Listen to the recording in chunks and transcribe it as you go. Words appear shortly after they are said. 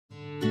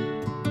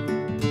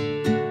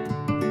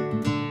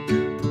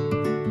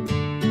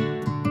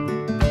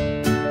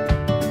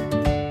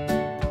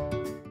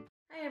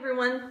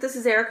this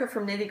is Erica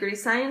from Nitty Gritty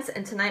Science,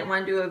 and tonight I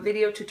want to do a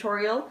video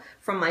tutorial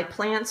from my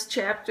plants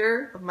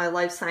chapter of my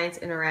Life Science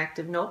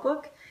Interactive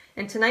Notebook.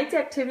 And tonight's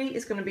activity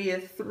is going to be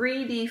a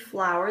 3D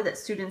flower that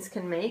students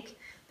can make.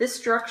 This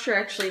structure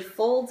actually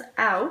folds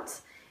out,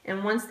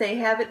 and once they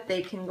have it,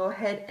 they can go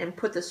ahead and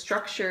put the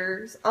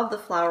structures of the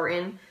flower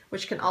in,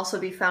 which can also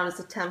be found as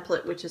a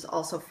template, which is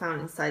also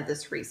found inside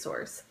this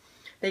resource.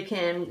 They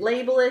can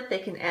label it, they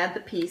can add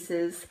the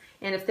pieces,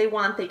 and if they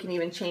want, they can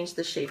even change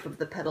the shape of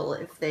the petal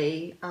if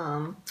they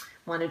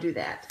want to do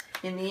that.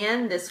 In the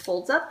end, this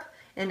folds up,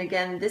 and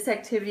again, this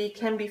activity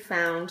can be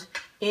found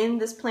in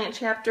this plant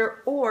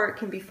chapter, or it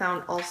can be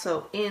found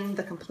also in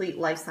the complete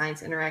Life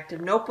Science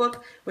Interactive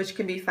Notebook, which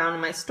can be found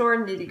in my store,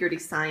 Nitty Gritty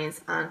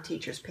Science, on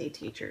Teachers Pay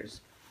Teachers.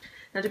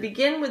 Now, to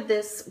begin with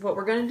this, what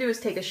we're going to do is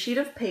take a sheet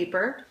of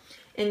paper,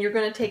 and you're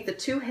going to take the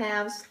two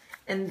halves,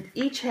 and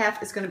each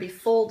half is going to be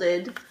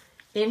folded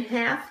in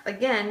half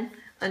again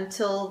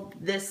until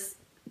this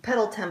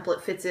petal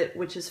template fits it,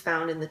 which is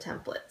found in the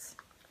templates.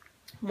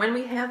 When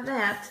we have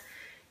that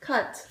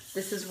cut,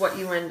 this is what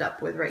you end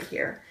up with right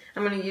here.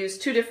 I'm going to use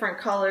two different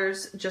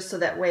colors just so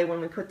that way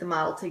when we put the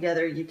model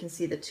together you can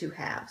see the two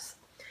halves.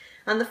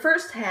 On the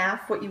first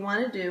half, what you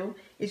want to do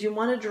is you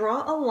want to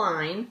draw a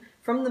line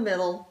from the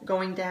middle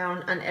going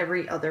down on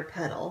every other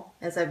petal,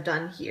 as I've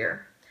done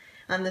here.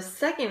 On the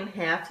second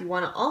half, you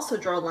want to also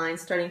draw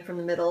lines starting from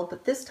the middle,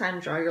 but this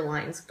time draw your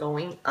lines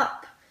going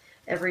up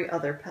every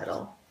other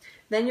petal.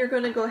 Then you're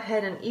going to go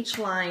ahead and each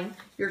line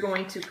you're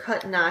going to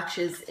cut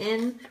notches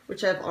in,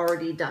 which I've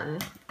already done.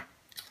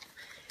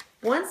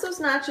 Once those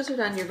notches are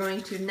done, you're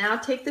going to now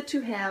take the two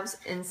halves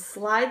and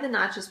slide the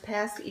notches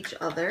past each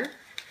other,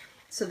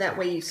 so that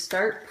way you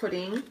start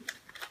putting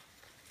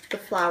the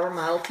flower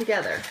model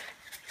together.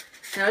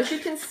 Now, as you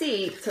can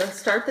see, to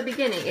start the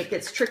beginning, it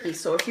gets tricky.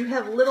 So if you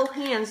have little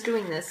hands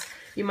doing this,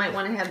 you might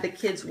want to have the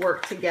kids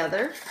work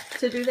together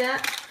to do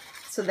that.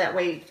 So that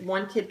way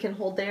one kid can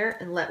hold there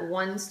and let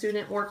one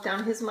student work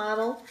down his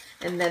model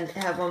and then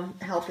have him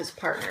help his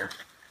partner.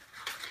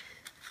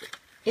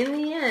 In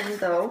the end,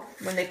 though,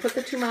 when they put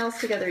the two models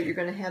together, you're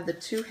going to have the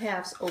two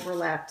halves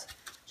overlapped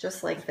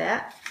just like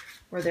that,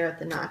 where they're at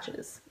the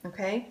notches,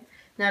 okay?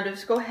 Now, to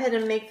just go ahead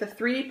and make the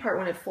 3D part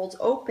when it folds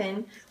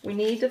open, we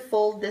need to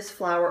fold this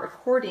flower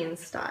accordion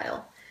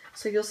style.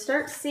 So you'll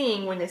start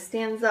seeing when it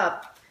stands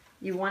up,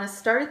 you want to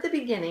start at the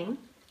beginning,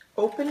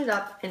 open it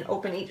up, and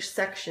open each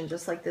section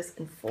just like this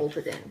and fold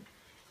it in.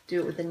 Do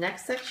it with the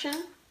next section,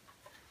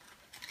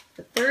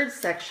 the third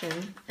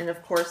section, and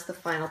of course the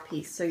final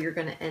piece. So you're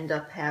going to end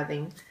up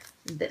having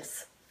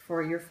this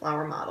for your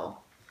flower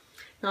model.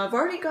 Now, I've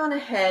already gone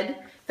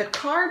ahead. The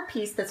card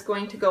piece that's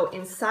going to go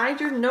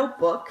inside your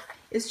notebook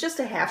is just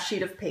a half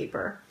sheet of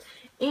paper.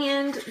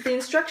 And the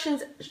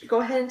instructions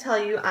go ahead and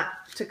tell you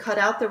to cut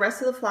out the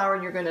rest of the flower,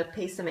 and you're going to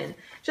paste them in.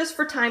 Just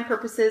for time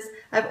purposes,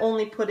 I've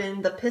only put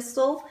in the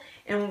pistil.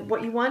 And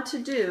what you want to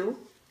do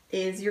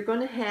is you're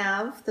going to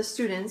have the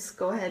students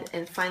go ahead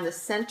and find the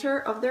center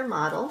of their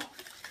model,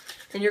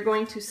 and you're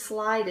going to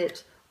slide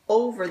it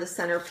over the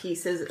center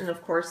pieces, and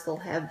of course they'll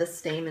have the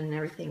stamen and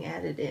everything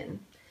added in.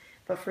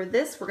 But for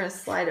this, we're going to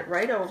slide it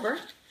right over.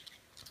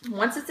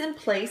 Once it's in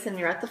place and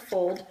you're at the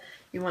fold,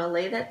 you want to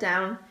lay that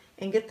down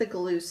and get the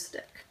glue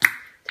stick.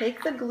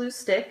 Take the glue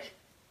stick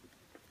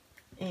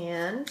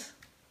and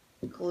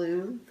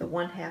glue the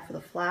one half of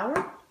the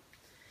flower,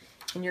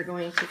 and you're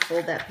going to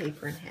fold that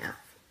paper in half.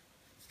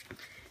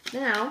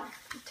 Now,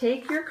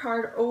 take your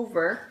card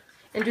over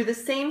and do the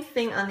same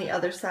thing on the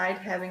other side,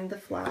 having the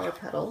flower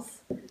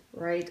petals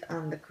right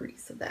on the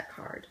crease of that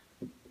card.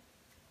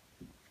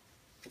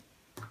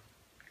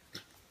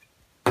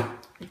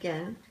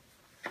 Again,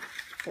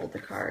 fold the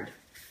card.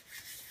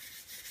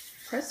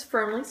 Press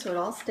firmly so it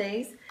all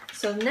stays.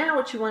 So now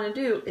what you want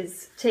to do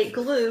is take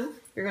glue.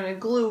 You're going to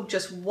glue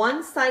just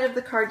one side of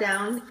the card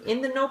down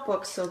in the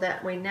notebook, so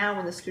that way now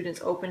when the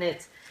students open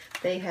it,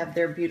 they have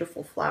their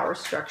beautiful flower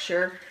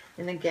structure.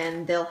 And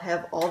again, they'll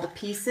have all the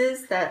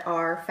pieces that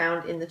are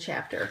found in the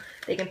chapter.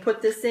 They can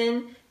put this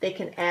in, they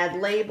can add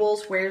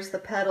labels, where's the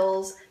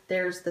petals,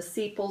 there's the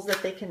sepals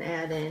that they can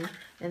add in,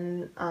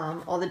 and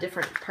all the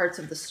different parts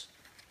of the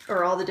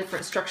or all the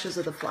different structures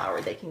of the flower,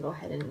 they can go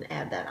ahead and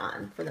add that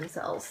on for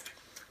themselves.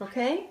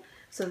 Okay,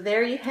 so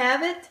there you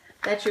have it.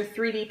 That's your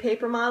 3D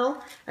paper model.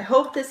 I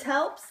hope this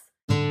helps.